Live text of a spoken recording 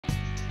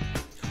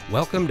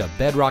Welcome to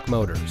Bedrock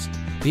Motors,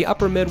 the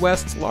Upper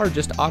Midwest's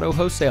largest auto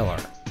wholesaler.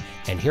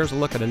 And here's a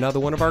look at another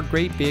one of our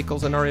great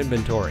vehicles in our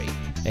inventory,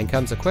 and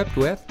comes equipped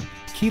with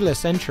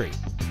keyless entry,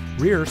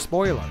 rear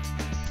spoiler,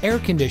 air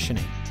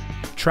conditioning,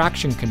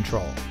 traction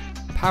control,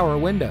 power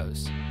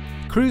windows,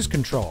 cruise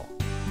control,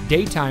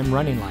 daytime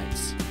running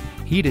lights,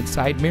 heated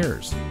side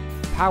mirrors,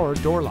 power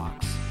door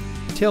locks,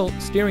 tilt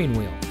steering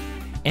wheel,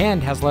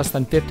 and has less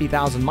than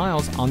 50,000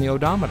 miles on the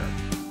odometer.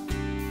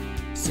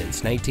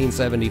 Since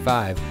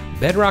 1975,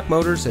 Bedrock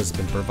Motors has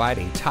been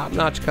providing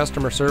top-notch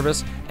customer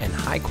service and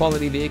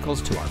high-quality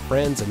vehicles to our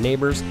friends and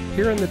neighbors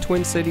here in the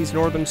Twin Cities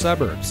northern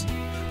suburbs.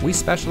 We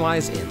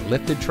specialize in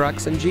lifted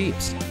trucks and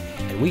Jeeps,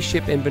 and we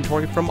ship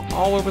inventory from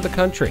all over the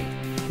country.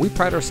 We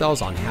pride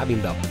ourselves on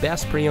having the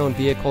best pre-owned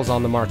vehicles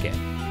on the market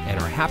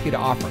and are happy to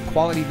offer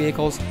quality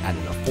vehicles at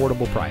an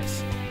affordable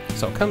price.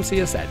 So come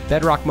see us at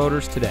Bedrock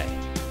Motors today.